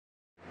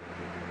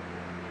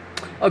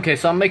Okay,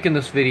 so I'm making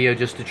this video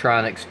just to try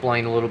and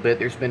explain a little bit.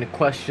 There's been a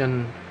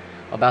question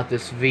about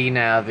this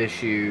VNAV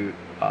issue,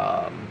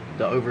 the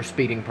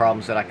overspeeding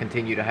problems that I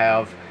continue to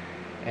have.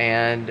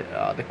 And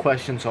the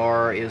questions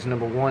are, is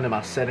number one, am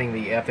I setting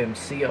the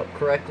FMC up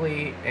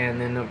correctly? And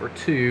then number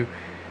two,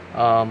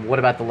 what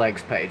about the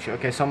legs page?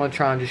 Okay, so I'm going to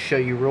try and just show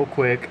you real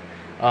quick.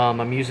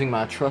 I'm using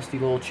my trusty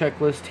little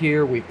checklist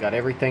here. We've got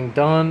everything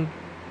done.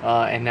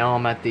 And now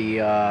I'm at the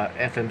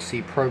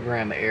FMC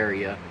program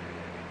area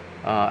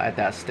at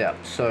that step.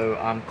 So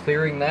I'm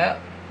clearing that,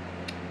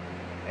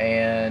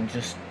 and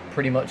just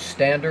pretty much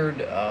standard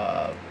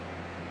the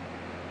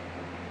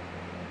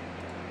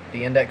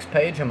index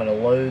page. I'm going to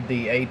load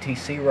the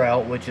ATC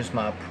route, which is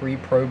my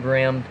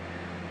pre-programmed,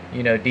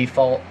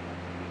 default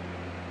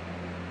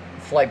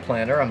flight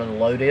planner. I'm going to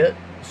load it.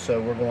 So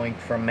we're going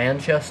from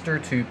Manchester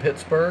to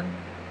Pittsburgh.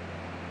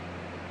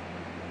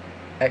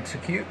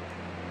 Execute.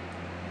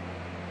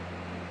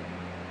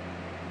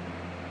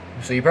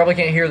 So you probably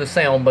can't hear the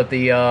sound, but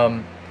the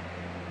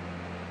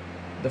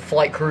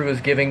flight crew is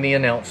giving the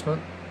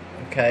announcement.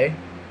 Okay.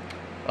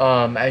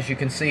 As you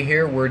can see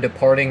here, we're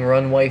departing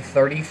runway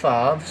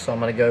 35. So I'm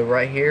going to go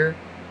right here,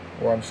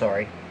 or I'm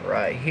sorry,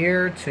 right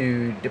here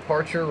to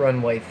departure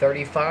runway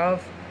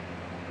 35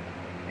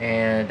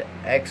 and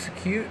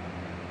execute.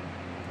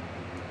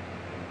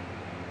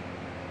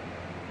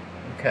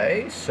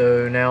 Okay,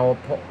 so now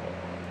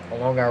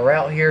along our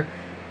route here,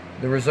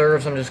 the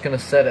reserves I'm just going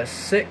to set as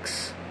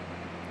 6.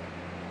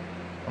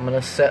 I'm going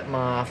to set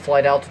my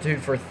flight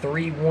altitude for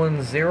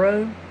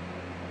 310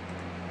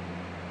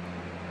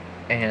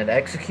 and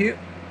execute.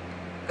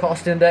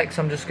 Cost index,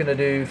 I'm just going to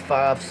do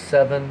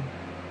 57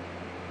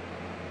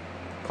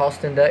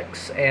 cost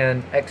index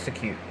and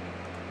execute.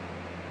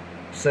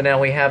 So now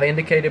we have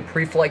indicated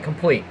pre-flight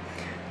complete.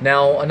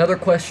 Now another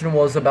question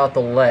was about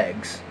the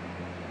legs.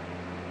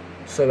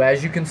 So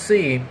as you can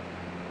see,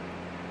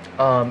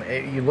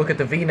 you look at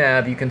the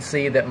VNAV, you can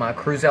see that my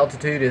cruise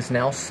altitude is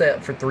now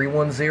set for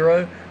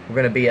 310. We're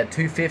going to be at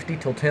 250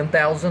 till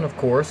 10,000, of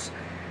course,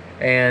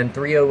 and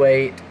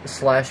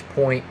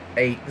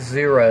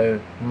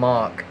 308/.80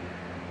 Mach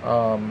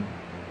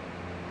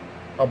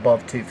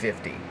above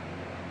 250.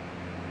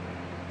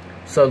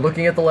 So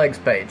looking at the legs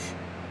page,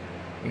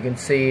 you can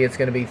see it's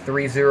going to be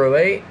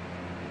 308,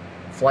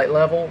 flight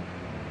level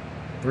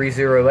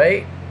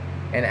 308,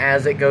 and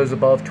as it goes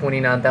above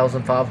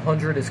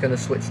 29,500, it's going to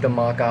switch to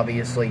Mach,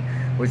 obviously,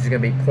 which is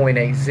going to be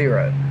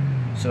 0.80.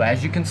 So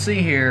as you can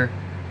see here,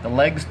 the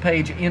legs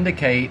page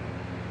indicate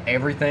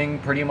everything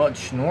pretty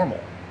much normal.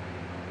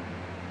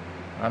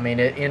 I mean,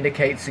 it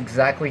indicates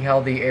exactly how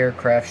the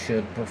aircraft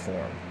should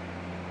perform.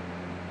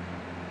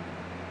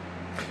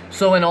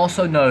 So, and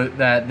also note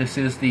that this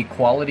is the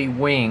quality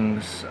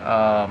wings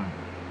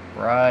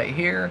right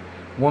here,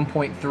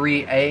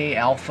 1.3A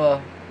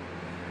alpha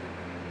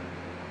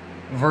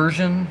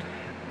version,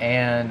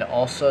 and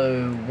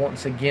also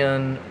once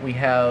again we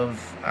have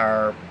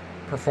our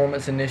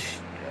performance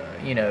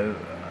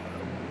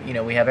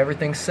we have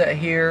everything set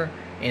here.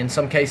 In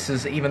some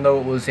cases, even though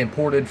it was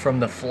imported from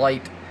the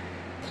flight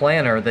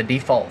planner, the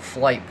default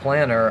flight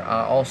planner,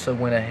 I also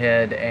went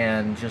ahead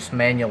and just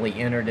manually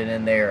entered it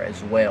in there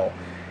as well.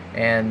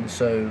 And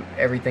so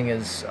everything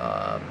is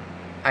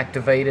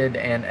activated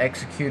and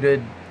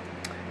executed.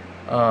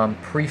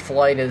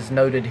 Pre-flight is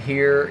noted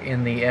here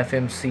in the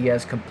FMC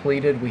as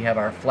completed. We have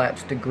our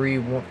flaps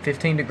degree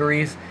 15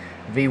 degrees,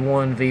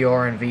 V1,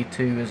 VR, and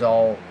V2 is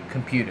all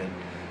computed.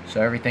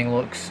 So everything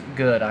looks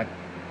good.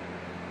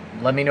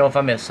 Let me know if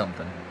I missed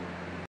something.